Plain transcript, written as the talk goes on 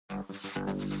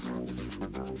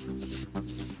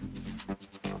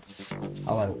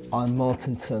Hello, I'm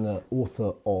Martin Turner,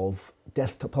 author of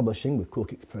Desktop Publishing with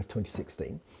QuarkXPress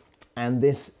 2016, and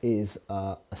this is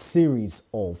a series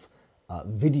of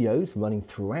videos running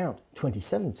throughout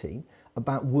 2017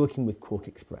 about working with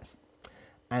QuarkXPress.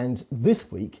 And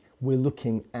this week we're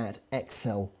looking at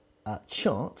Excel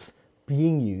charts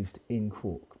being used in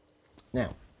Quark.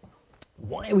 Now,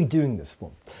 why are we doing this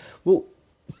one? Well,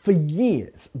 for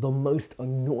years the most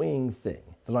annoying thing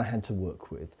that I had to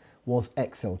work with was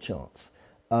Excel charts.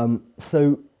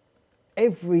 So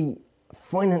every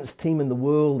finance team in the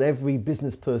world, every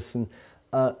business person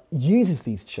uses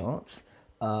these charts.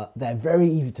 They're very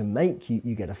easy to make.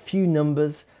 You get a few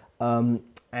numbers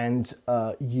and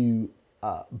you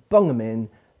bung them in.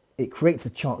 It creates a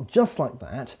chart just like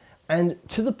that. And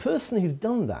to the person who's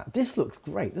done that, this looks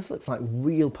great. This looks like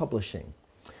real publishing.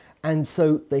 And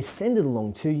so they send it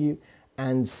along to you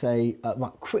and say,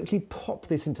 right, quickly pop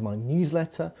this into my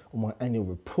newsletter or my annual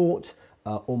report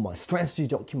or my strategy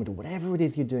document or whatever it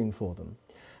is you're doing for them.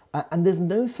 And there's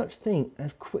no such thing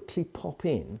as quickly pop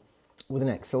in with an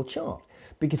Excel chart,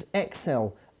 because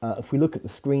Excel, if we look at the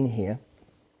screen here,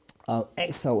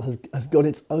 Excel has got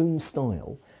its own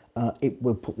style. It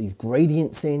will put these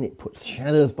gradients in, it puts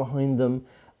shadows behind them,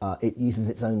 it uses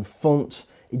its own font,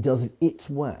 it does it its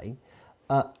way.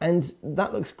 And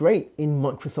that looks great in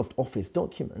Microsoft Office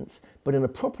documents, but in a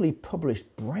properly published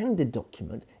branded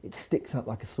document, it sticks out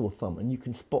like a sore thumb, and you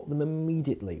can spot them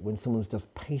immediately when someone's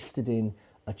just pasted in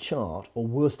a chart, or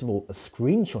worst of all, a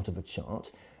screenshot of a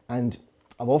chart. And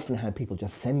I've often had people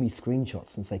just send me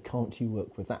screenshots and say, can't you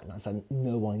work with that? And I say,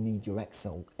 no, I need your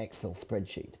Excel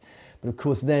spreadsheet. But of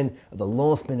course then, at the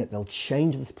last minute, they'll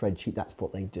change the spreadsheet, that's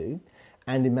what they do,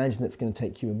 and imagine it's going to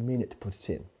take you a minute to put it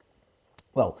in.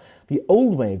 Well, the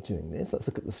old way of doing this, let's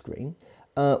look at the screen,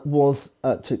 was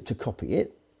to copy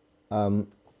it and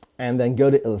then go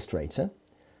to Illustrator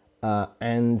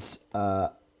and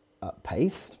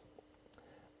paste.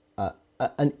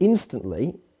 And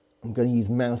instantly, I'm going to use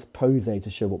mouse pose to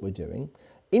show what we're doing.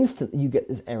 Instantly, you get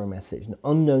this error message. An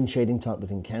unknown shading type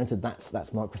was encountered. That's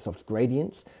Microsoft's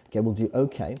gradients. Okay, we'll do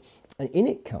OK. And in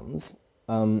it comes,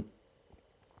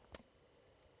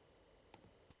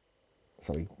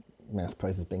 sorry, mouse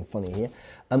pose is being funny here.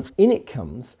 In it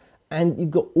comes, and you've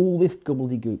got all this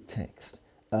gobbledygook text,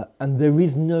 and there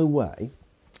is no way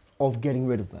of getting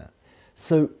rid of that.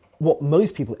 So what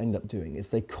most people end up doing is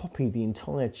they copy the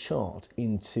entire chart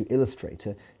into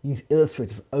Illustrator, use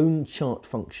Illustrator's own chart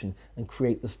function, and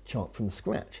create this chart from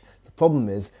scratch. The problem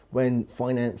is when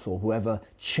finance or whoever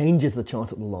changes the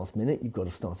chart at the last minute, you've got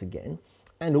to start again.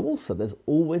 And also there's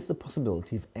always the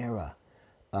possibility of error.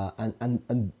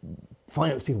 And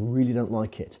finance people really don't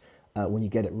like it when you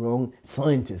get it wrong.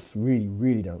 Scientists really,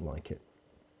 really don't like it.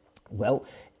 Well,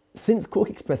 since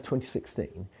QuarkXPress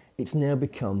 2016, it's now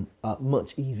become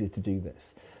much easier to do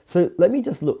this. So let me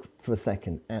just look for a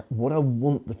second at what I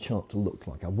want the chart to look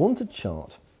like. I want a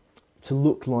chart to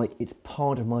look like it's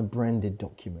part of my branded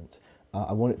document.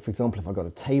 I want it, for example, if I've got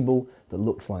a table that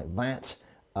looks like that,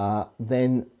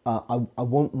 then I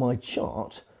want my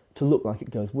chart to look like it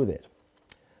goes with it.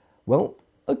 Well,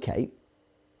 okay,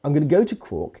 I'm going to go to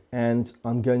Quark and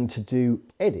I'm going to do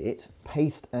Edit,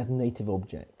 Paste as Native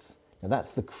Objects. Now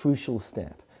that's the crucial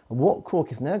step. And what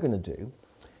Quark is now going to do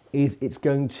is it's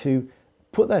going to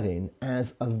put that in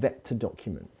as a vector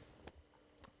document.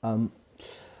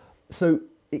 So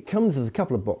it comes as a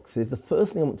couple of boxes. The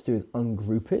first thing I want to do is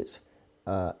ungroup it.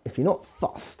 If you're not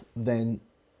fussed, then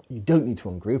you don't need to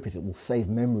ungroup it. It will save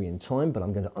memory and time, but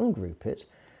I'm going to ungroup it.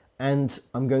 And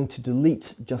I'm going to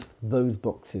delete just those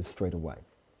boxes straight away.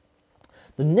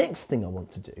 The next thing I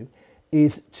want to do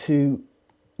is to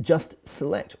just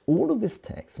select all of this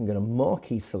text. I'm going to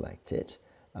marquee select it,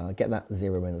 get that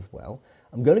 0 in as well.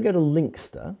 I'm going to go to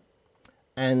Linkster,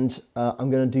 and I'm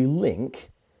going to do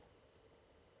link,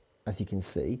 as you can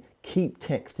see, keep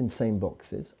text in same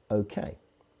boxes, OK.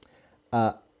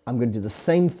 I'm going to do the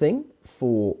same thing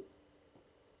for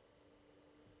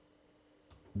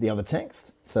the other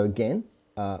text. So again,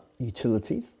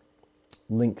 utilities,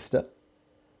 Linkster,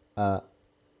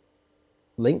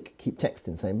 link, keep text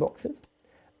in same boxes.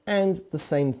 And the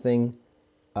same thing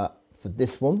for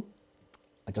this one.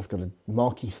 I just got to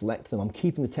marquee select them. I'm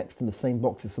keeping the text in the same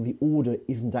boxes, so the order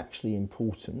isn't actually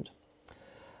important.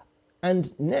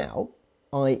 And now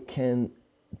I can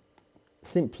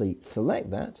simply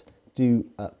select that, do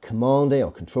Command A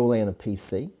or Control A on a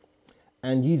PC,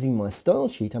 and using my style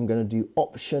sheet, I'm going to do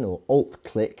Option or Alt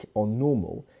click on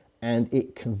normal, and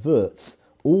it converts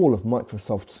all of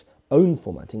Microsoft's own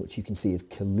formatting, which you can see is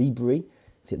Calibri.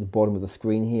 See at the bottom of the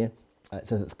screen here, It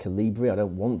says it's Calibri. I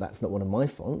don't want, that's not one of my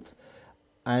fonts.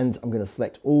 And I'm going to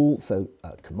select all, so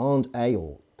Command A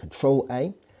or Control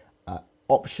A,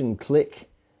 Option click,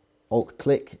 Alt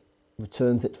click,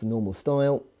 returns it to the normal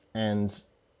style, and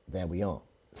there we are.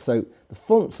 So the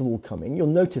fonts have all come in. You'll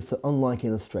notice that unlike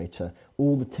Illustrator,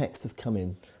 all the text has come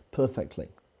in perfectly.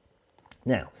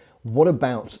 Now, what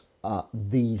about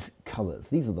these colours?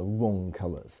 These are the wrong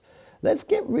colours. Let's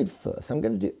get rid first. I'm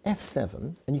going to do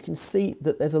F7, and you can see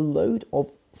that there's a load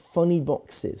of funny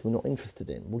boxes we're not interested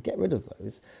in. We'll get rid of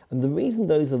those. And the reason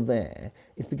those are there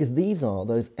is because these are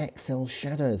those Excel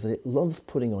shadows that it loves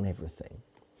putting on everything.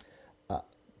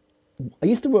 I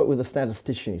used to work with a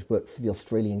statistician who worked for the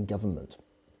Australian government.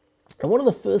 And one of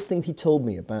the first things he told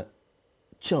me about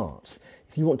charts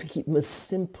is you want to keep them as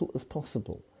simple as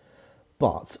possible.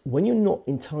 But when you're not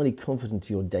entirely confident of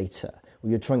your data, or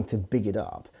you're trying to big it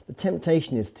up, the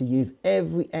temptation is to use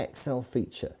every Excel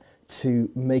feature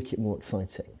to make it more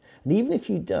exciting. And even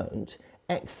if you don't,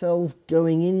 Excel's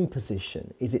going in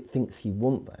position is it thinks you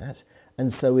want that,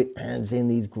 and so it adds in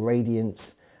these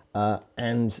gradients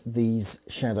and these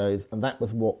shadows, and that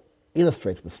was what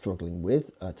Illustrator was struggling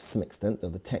with to some extent, though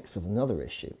the text was another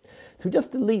issue. So we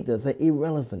just delete those, they're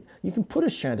irrelevant. You can put a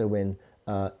shadow in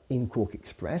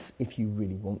QuarkXPress if you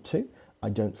really want to. I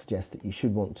don't suggest that you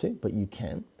should want to, but you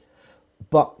can.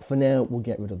 But for now, we'll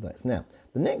get rid of those. Now,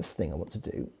 the next thing I want to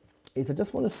do is I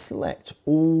just want to select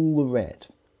all the red,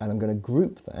 and I'm going to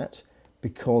group that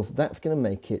because that's going to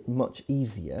make it much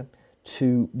easier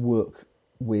to work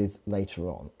with later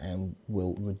on and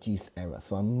will reduce error.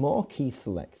 So I'm marquee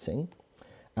selecting,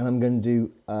 and I'm going to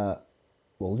do,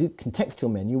 we'll do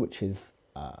contextual menu, which is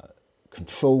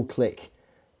Control click.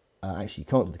 Actually, you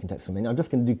can't do the contextual menu. I'm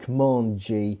just going to do Command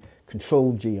G,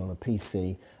 Control G on a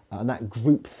PC, and that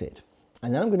groups it.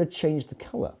 And now I'm going to change the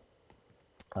colour.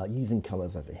 Using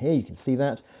colours over here, you can see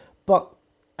that. But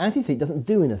as you see, it doesn't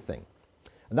do anything.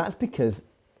 And that's because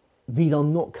these are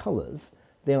not colours.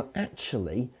 They are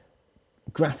actually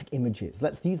graphic images.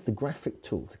 Let's use the graphic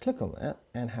tool to click on that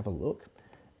and have a look.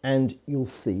 And you'll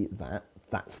see that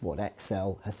that's what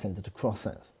Excel has sent it across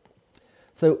as.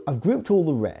 So I've grouped all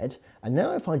the red, and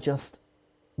now if I just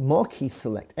marquee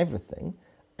select everything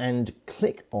and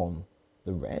click on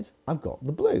the red, I've got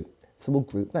the blue. So we'll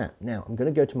group that. Now I'm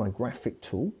going to go to my graphic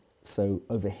tool. So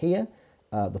over here,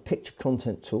 the picture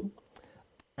content tool,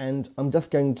 and I'm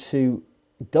just going to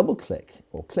double click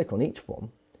or click on each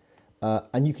one.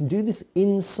 And you can do this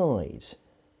inside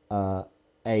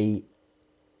a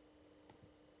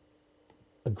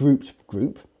grouped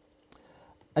group.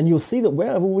 And you'll see that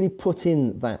where I've already put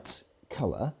in that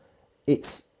colour,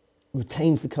 it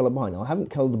retains the colour behind. Now, I haven't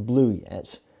coloured the blue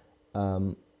yet,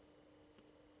 but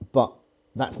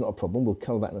that's not a problem. We'll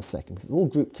colour that in a second because it's all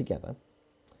grouped together.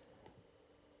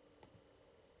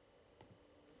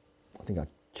 I think I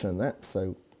turned that,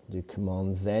 so do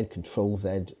Command Z, Control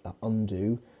Z,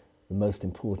 undo, the most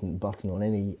important button on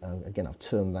any, again I've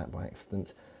termed that by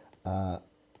accident,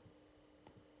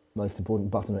 most important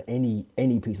button on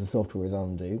any piece of software is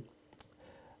undo.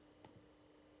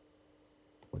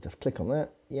 We'll just click on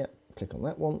that, yeah, click on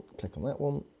that one, click on that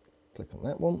one, click on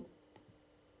that one,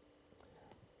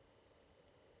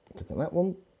 click on that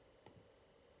one.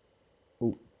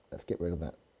 Oh, let's get rid of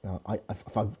that. Now,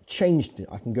 if I've changed it,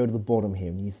 I can go to the bottom here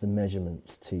and use the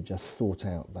measurements to just sort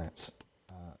out that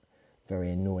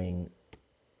very annoying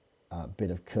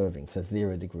bit of curving. So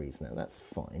 0 degrees now, that's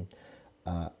fine.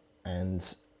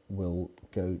 And we'll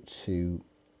go to,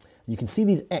 you can see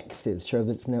these X's show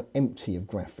that it's now empty of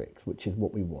graphics, which is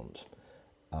what we want,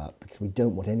 because we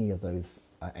don't want any of those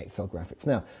Excel graphics.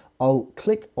 Now, I'll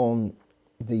click on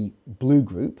the blue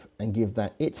group and give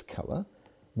that its color,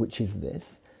 which is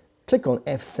this. Click on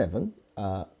F7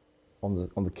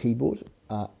 on the keyboard,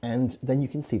 and then you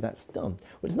can see that's done.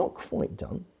 Well, it's not quite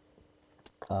done.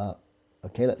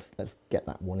 Okay, let's get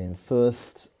that one in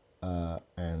first,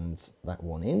 and that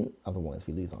one in, otherwise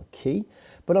we lose our key.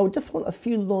 But I would just want a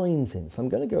few lines in, so I'm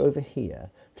going to go over here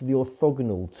to the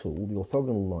orthogonal tool, the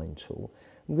orthogonal line tool.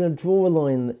 I'm going to draw a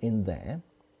line in there,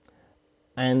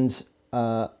 and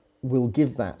we'll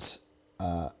give that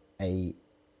a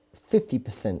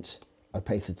 50%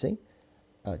 opacity,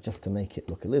 just to make it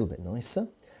look a little bit nicer.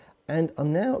 And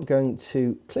I'm now going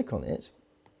to click on it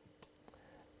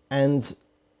and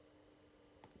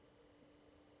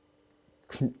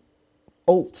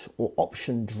Alt or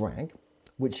Option drag,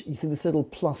 which you see this little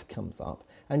plus comes up,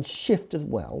 and Shift as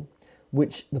well,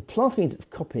 which the plus means it's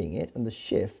copying it and the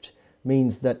Shift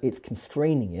means that it's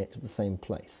constraining it to the same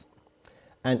place.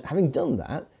 And having done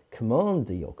that, Command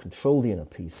D or Control D on a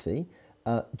PC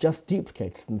just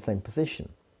duplicates in the same position.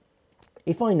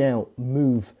 If I now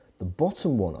move the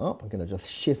bottom one up. I'm going to just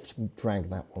shift drag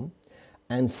that one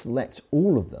and select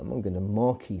all of them. I'm going to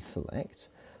marquee select.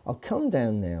 I'll come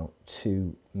down now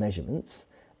to measurements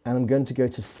and I'm going to go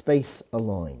to space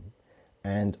align,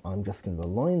 and I'm just going to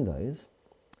align those,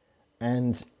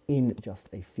 and in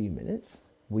just a few minutes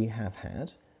we have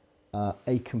had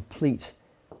a complete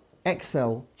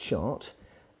Excel chart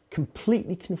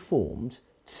completely conformed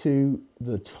to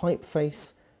the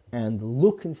typeface and the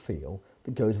look and feel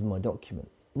that goes in my document.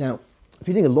 Now, if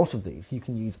you're doing a lot of these, you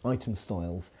can use item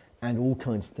styles and all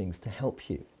kinds of things to help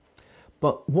you.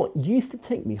 But what used to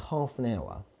take me half an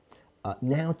hour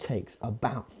now takes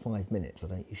about 5 minutes. I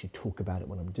don't usually talk about it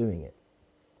when I'm doing it.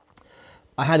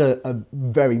 I had a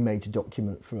very major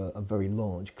document for a very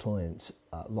large client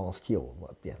last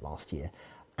year,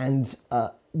 and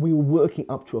we were working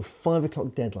up to a 5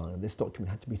 o'clock deadline, and this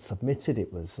document had to be submitted.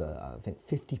 It was, I think,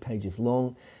 50 pages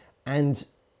long, and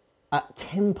at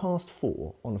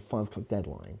 4:10 on a 5 o'clock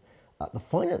deadline, the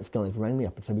finance guys rang me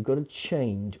up and said, we've got to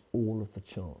change all of the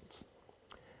charts.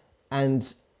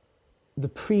 And the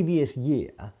previous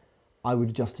year, I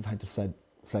would just have had to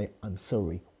say, I'm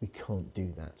sorry, we can't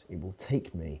do that. It will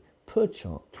take me per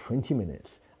chart 20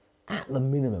 minutes at the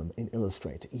minimum in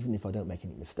Illustrator, even if I don't make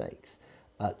any mistakes,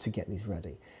 to get these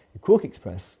ready. In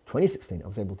QuarkXPress 2016, I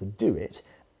was able to do it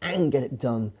and get it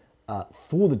done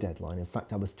for the deadline. In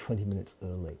fact, I was 20 minutes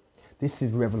early. This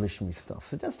is revolutionary stuff.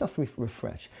 So that's stuff we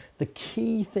refresh. The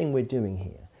key thing we're doing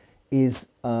here is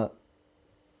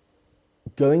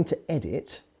going to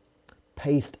edit,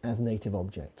 paste as native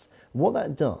objects. What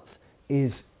that does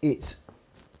is it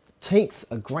takes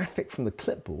a graphic from the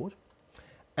clipboard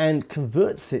and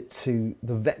converts it to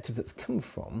the vectors it's come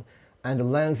from and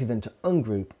allows you then to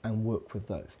ungroup and work with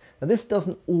those. Now, this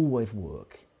doesn't always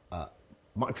work.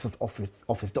 Microsoft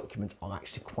Office documents are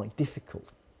actually quite difficult.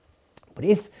 But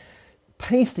if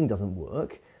pasting doesn't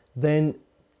work, then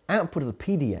output as a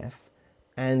PDF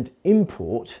and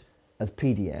import as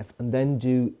PDF, and then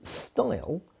do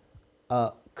style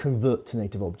convert to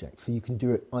native objects. So you can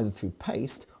do it either through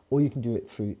paste or you can do it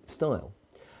through style.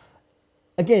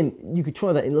 Again, you could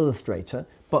try that in Illustrator,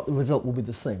 but the result will be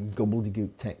the same,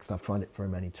 gobbledygook text. I've tried it very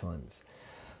many times.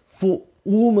 For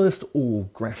almost all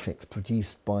graphics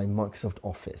produced by Microsoft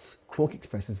Office,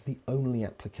 QuarkXPress is the only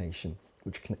application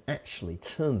which can actually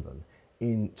turn them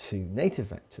into native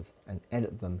vectors and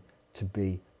edit them to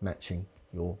be matching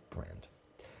your brand.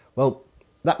 Well,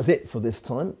 that was it for this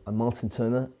time. I'm Martin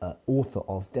Turner, author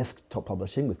of Desktop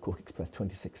Publishing with QuarkXPress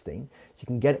 2016. You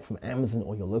can get it from Amazon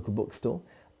or your local bookstore.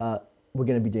 We're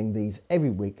going to be doing these every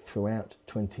week throughout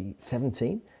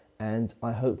 2017, and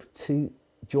I hope to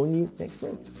join you next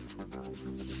week.